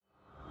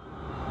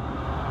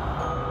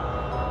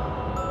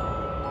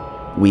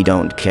We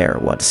don't care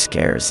what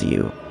scares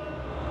you.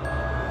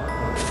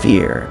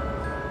 Fear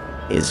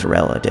is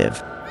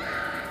relative.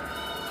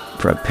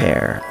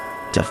 Prepare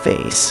to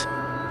face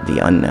the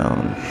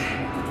unknown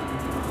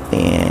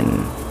in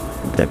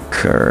the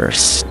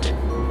cursed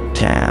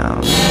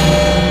town.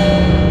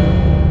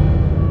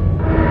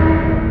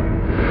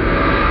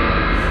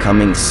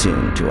 Coming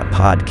soon to a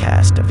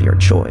podcast of your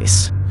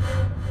choice.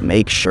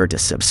 Make sure to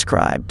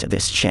subscribe to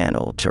this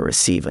channel to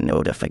receive a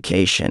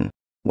notification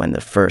when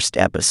the first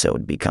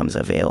episode becomes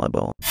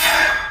available.